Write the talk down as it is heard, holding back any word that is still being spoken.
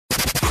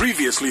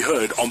Previously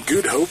heard on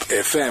Good Hope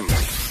FM.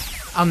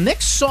 Our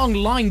next song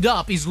lined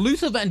up is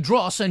Luther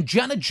Vandross and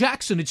Janet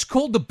Jackson. It's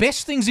called The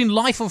Best Things in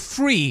Life Are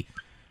Free.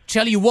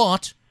 Tell you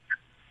what,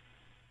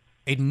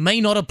 it may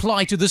not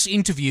apply to this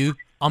interview.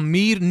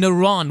 Ameerh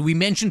Naran, we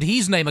mentioned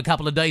his name a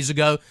couple of days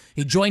ago.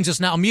 He joins us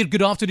now. Ameerh,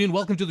 good afternoon.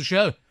 Welcome to the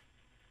show.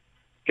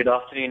 Good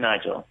afternoon,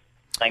 Nigel.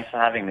 Thanks for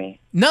having me.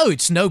 No,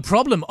 it's no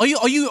problem. Are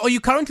you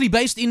currently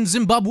based in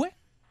Zimbabwe?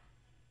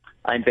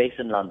 I'm based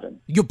in London.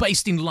 You're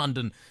based in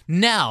London.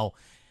 Now,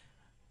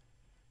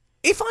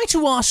 if I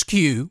to ask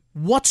you,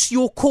 what's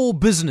your core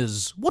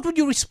business, what would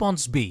your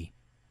response be?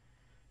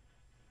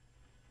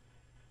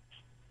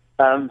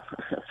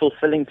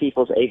 Fulfilling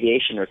people's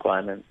aviation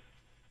requirements.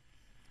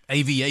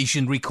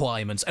 Aviation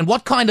requirements. And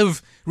what kind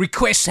of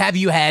requests have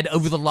you had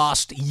over the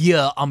last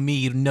year,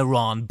 Ameerh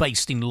Naran,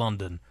 based in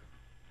London?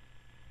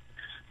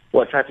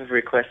 What type of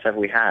requests have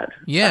we had?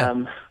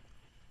 Yeah.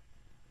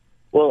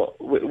 Well,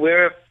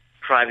 we're a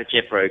private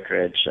jet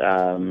brokerage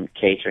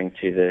catering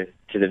to the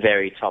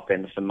very top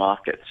end of the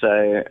market.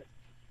 So,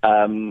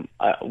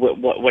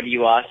 what are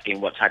you asking?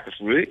 What type of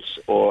routes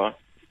or?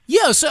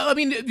 Yeah, so I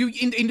mean,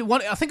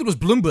 I think it was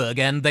Bloomberg,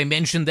 and they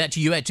mentioned that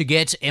you had to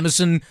get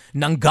Emmerson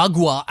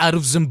Mnangagwa out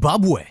of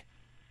Zimbabwe.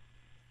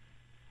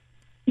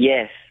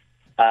 Yes,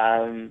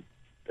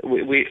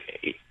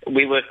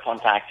 we were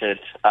contacted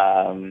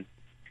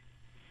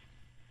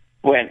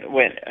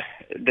when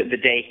the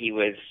day he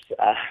was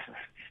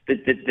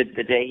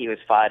the day he was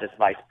fired as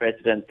vice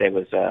president. There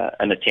was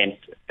an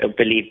attempt. They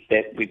believed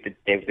there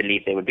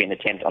would be an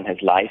attempt on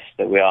his life,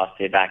 so we asked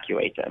to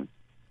evacuate him.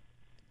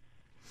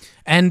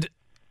 And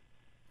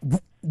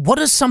what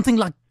does something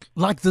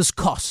like this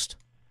cost?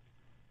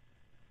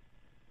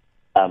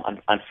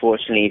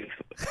 Unfortunately,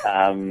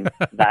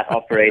 that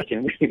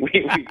operation we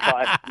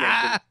can't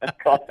mention a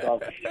cost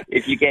of.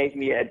 If you gave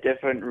me a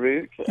different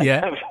route,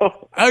 yeah,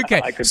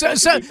 okay.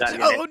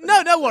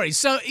 No worries.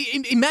 So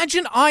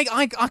imagine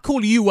I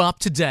call you up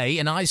today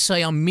and I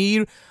say,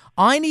 Ameerh,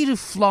 I need to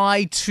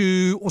fly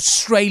to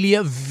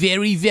Australia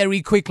very,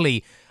 very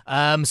quickly.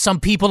 Some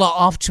people are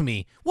after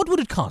me. What would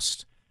it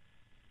cost?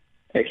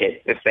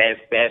 Okay,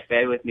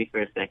 bear with me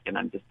for a second.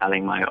 I'm just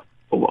telling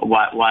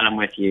while I'm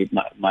with you,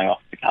 my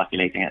officer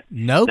calculating it.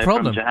 No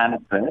problem. From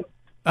Johannesburg?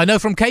 No,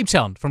 from Cape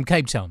Town. From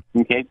Cape Town.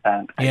 Okay.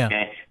 Yeah.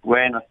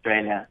 We're in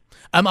Australia.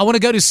 I want to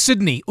go to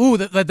Sydney. Ooh,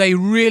 they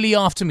really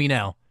after me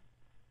now.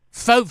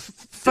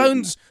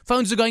 Phones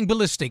are going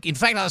ballistic. In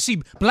fact, I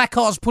see black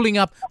cars pulling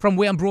up from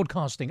where I'm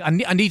broadcasting. I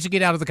need to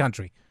get out of the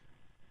country.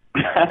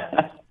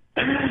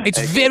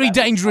 It's very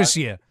dangerous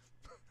here.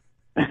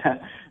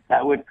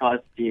 That would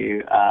cost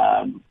you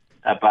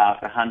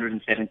about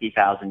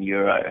 170,000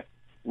 euro,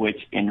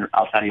 which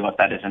I'll tell you what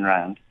that is in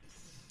rand.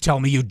 Tell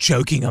me you're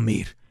joking,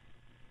 Ameerh.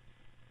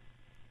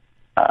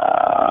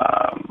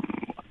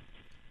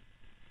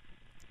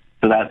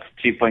 So that's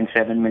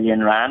 2.7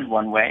 million rand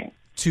one way.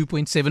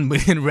 2.7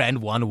 million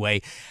rand one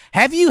way.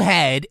 Have you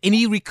had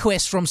any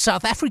requests from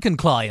South African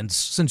clients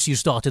since you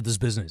started this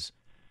business?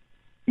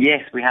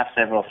 Yes, we have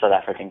several South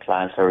African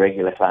clients, or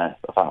regular clients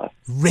of ours.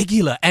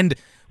 Regular? And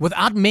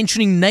without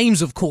mentioning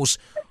names, of course,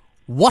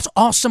 what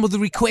are some of the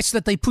requests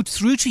that they put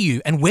through to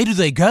you, and where do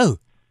they go?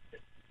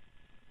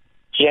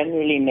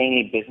 Generally,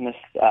 mainly business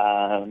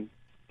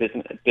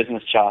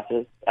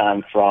charters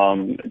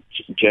from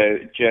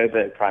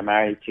Joburg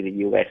primarily to the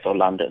US or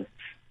London.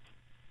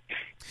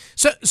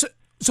 So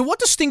what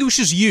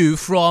distinguishes you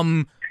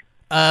from,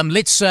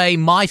 let's say,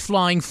 my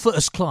flying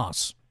first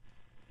class?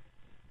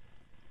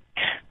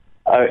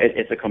 Oh,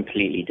 it's a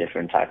completely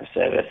different type of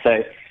service.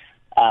 So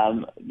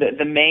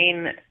the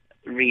main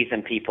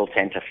reason people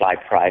tend to fly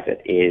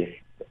private is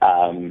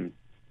the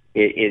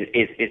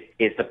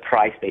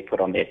price they put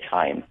on their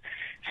time.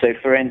 So,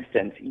 for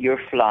instance, you're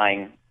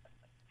flying.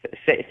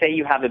 Say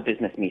you have a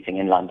business meeting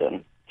in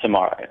London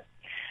tomorrow.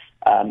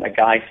 A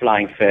guy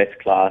flying first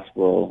class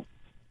will.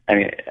 I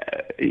mean,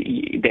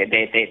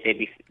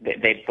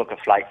 they book a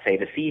flight, say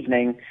this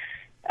evening.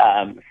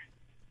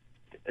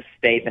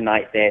 Stay the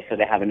night there, so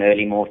they have an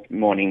early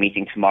morning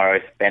meeting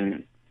tomorrow.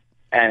 And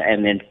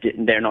then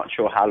they're not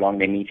sure how long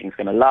their meeting's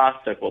going to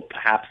last, so will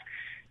perhaps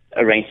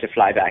arrange to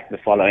fly back the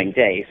following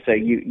day. So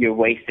you're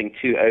wasting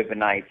 2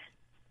 overnights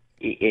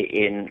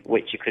in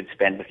which you could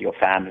spend with your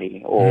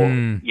family or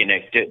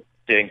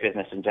doing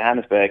business in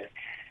Johannesburg.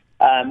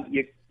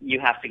 You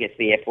have to get to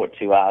the airport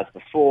 2 hours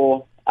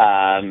before.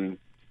 And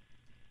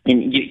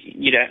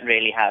you don't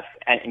really have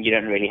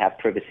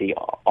privacy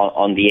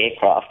on the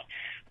aircraft,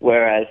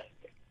 whereas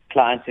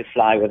clients who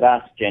fly with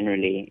us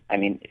generally, I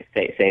mean,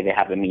 say they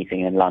have a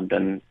meeting in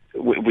London,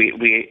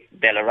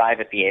 they'll arrive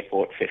at the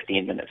airport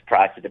 15 minutes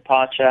prior to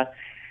departure.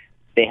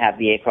 They have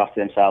the aircraft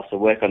to themselves to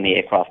work on the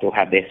aircraft or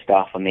have their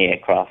staff on the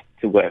aircraft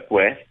to work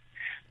with.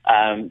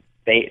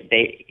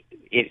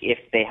 If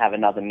they have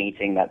another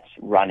meeting that's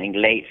running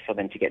late for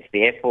them to get to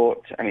the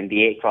airport, I mean,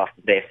 the aircraft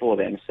is there for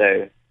them,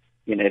 so,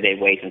 they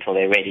wait until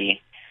they're ready.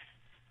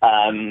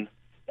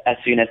 As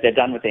soon as they're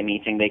done with their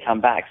meeting, they come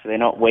back. So they're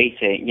not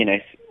waiting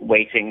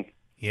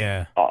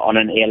on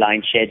an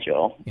airline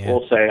schedule. Yeah.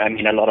 Also, I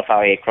mean, a lot of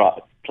our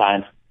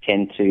clients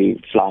tend to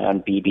fly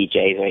on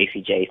BBJs or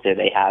ACJs, so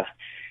they have,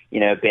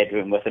 a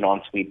bedroom with an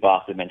ensuite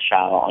bathroom and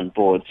shower on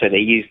board. So they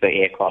use the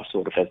aircraft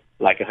sort of as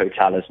like a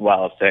hotel as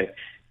well. So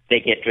they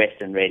get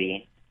dressed and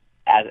ready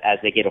as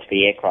they get off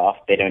the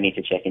aircraft. They don't need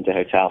to check into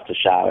hotels to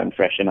shower and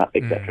freshen up,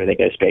 etc. They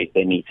go straight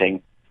to their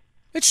meeting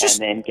and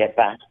then get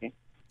back.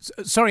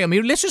 Sorry,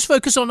 Ameerh, let's just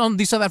focus on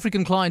the South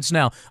African clients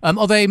now.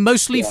 Are they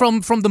mostly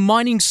from the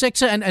mining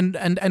sector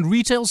and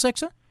retail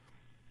sector?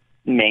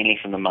 Mainly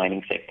from the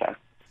mining sector.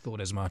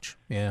 Thought as much,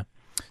 yeah.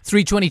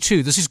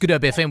 3:22. This is Good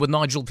Hope FM with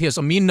Nigel Pearce.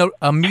 Ameerh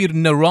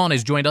Naran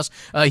has joined us.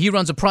 He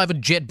runs a private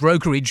jet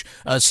brokerage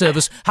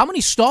service. How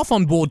many staff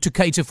on board to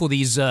cater for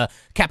these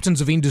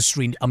captains of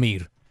industry,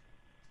 Ameerh?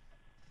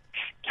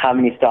 How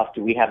many staff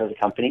do we have as a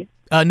company?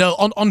 No,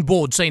 on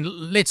board.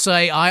 Let's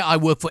say I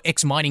work for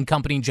X mining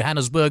company in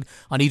Johannesburg.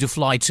 I need to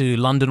fly to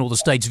London or the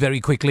States very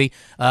quickly.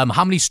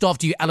 How many staff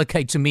do you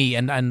allocate to me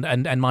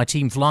and my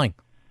team flying?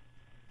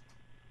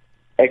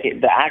 Okay,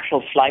 the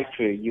actual flight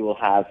crew you will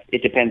have,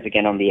 it depends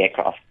again on the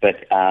aircraft,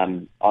 but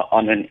on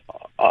an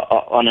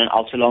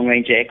ultra long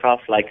range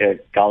aircraft like a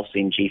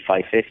Gulfstream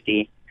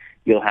G550,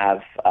 you'll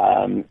have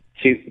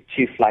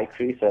two flight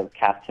crews, so a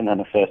captain and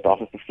a first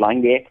officer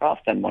flying the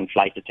aircraft, and one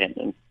flight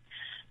attendant.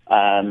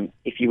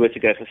 If you were to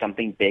go for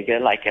something bigger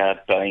like a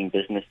Boeing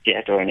business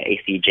jet or an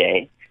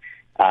ACJ,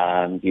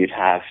 you'd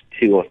have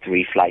 2 or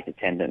 3 flight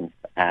attendants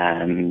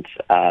and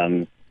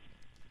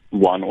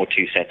 1 or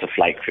 2 sets of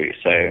flight crew.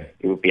 So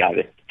it would be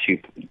either 2,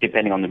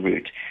 depending on the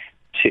route,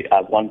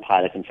 1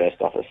 pilot and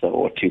first officer,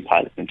 or 2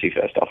 pilots and 2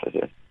 first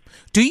officers.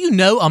 Do you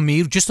know,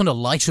 Ameerh, just on a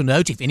lighter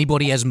note, if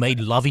anybody has made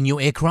love in your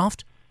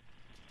aircraft?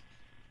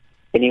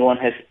 Anyone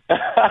has?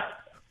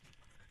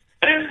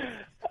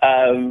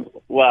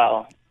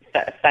 Well,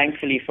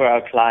 thankfully for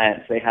our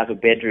clients, they have a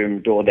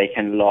bedroom door they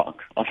can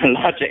lock on a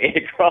larger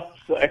aircraft.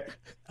 So.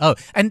 Oh,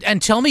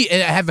 and tell me,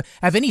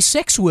 have any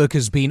sex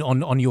workers been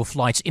on your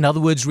flights? In other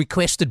words,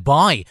 requested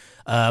by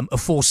a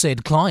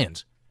foresaid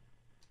client?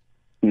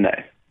 No.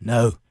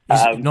 No,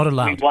 not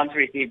allowed. We once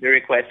received a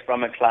request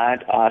from a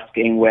client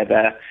asking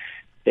whether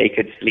they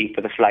could sleep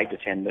with a flight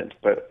attendant,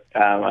 but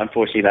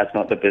unfortunately that's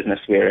not the business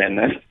we're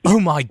in.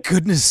 Oh my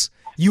goodness,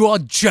 you are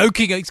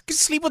joking.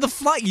 Sleep with a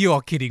flight? You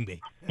are kidding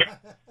me.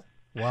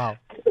 Wow.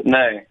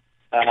 No,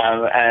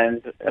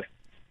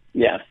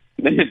 yeah.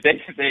 They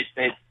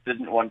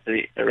didn't want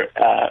to,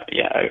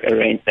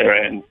 arrange their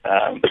own.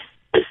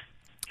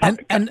 And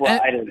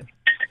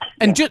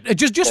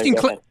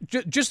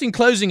just in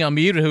closing,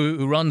 Ameerh,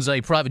 who runs a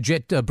private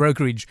jet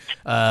brokerage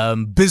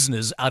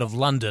business out of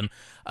London,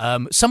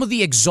 some of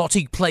the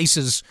exotic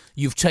places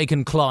you've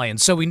taken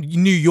clients. So in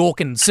New York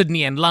and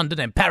Sydney and London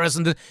and Paris,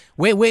 and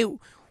where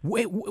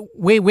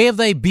have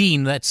they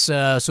been? That's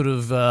sort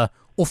of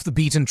off the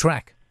beaten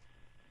track.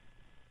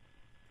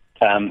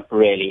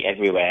 Really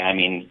everywhere. I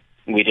mean,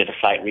 we did a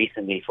flight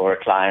recently for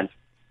a client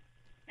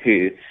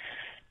who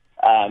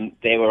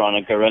they were on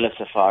a gorilla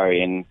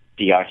safari in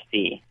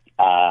DRC,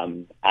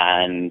 and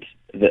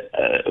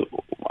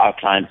our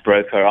client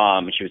broke her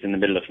arm. She was in the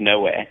middle of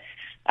nowhere,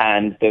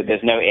 and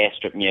there's no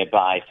airstrip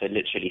nearby, so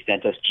literally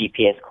sent us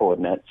GPS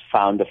coordinates,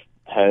 her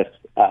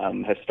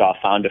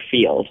staff found a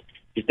field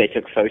which they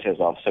took photos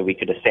of so we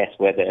could assess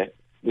whether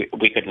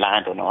we could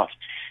land or not,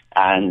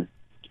 and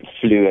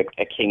flew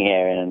a King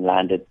Air and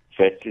landed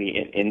firstly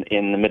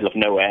in the middle of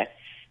nowhere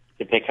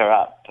to pick her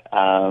up.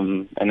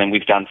 And then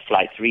we've done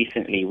flights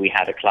recently. We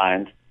had a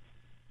client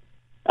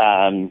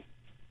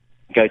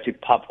go to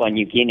Papua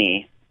New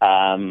Guinea,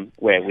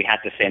 where we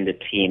had to send a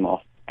team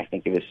of, I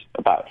think it was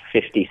about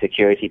 50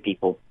 security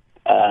people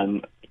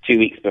 2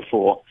 weeks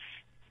before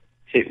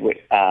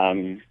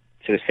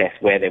to assess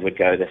where they would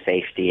go, the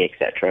safety,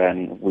 etc.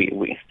 And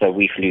we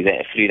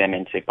flew them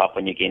into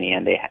Papua New Guinea,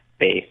 and they had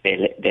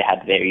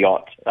their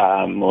yacht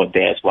moored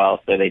there as well,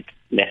 so they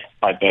left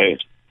by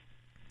boat.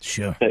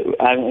 Sure. So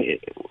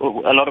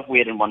a lot of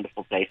weird and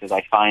wonderful places.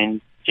 I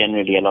find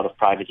generally a lot of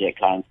private jet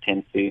clients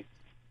tend to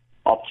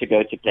opt to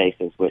go to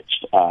places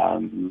which are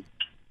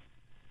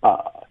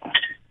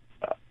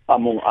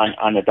more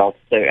unadult,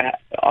 so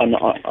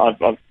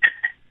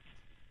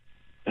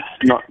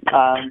not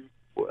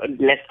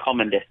less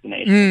common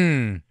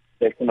destinations.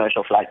 The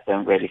commercial flights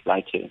don't really fly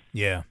to.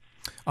 Yeah.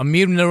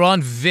 Ameerh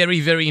Naran, very,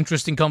 very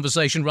interesting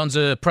conversation. Runs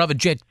a private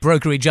jet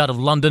brokerage out of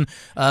London.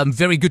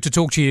 Very good to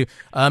talk to you.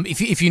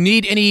 If you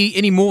need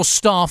any more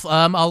staff,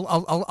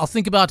 I'll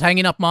think about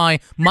hanging up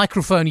my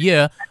microphone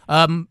here.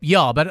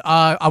 But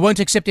I won't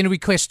accept any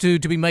requests to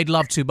be made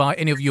love to by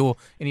any of your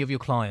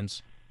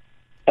clients.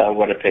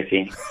 What a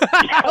pity.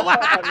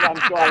 I'm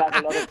sure I'll have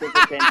a lot of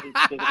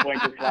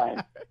disappointed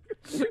clients.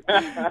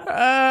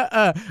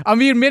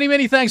 Ameerh,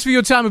 many thanks for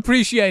your time.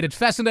 Appreciate it.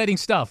 Fascinating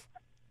stuff.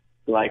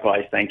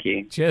 Likewise, thank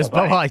you. Cheers.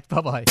 Bye bye.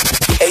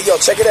 Hey, yo,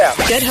 check it out.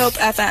 Good Hope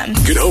FM.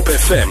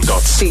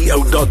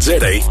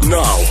 GoodHopeFM.co.za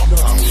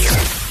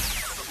now.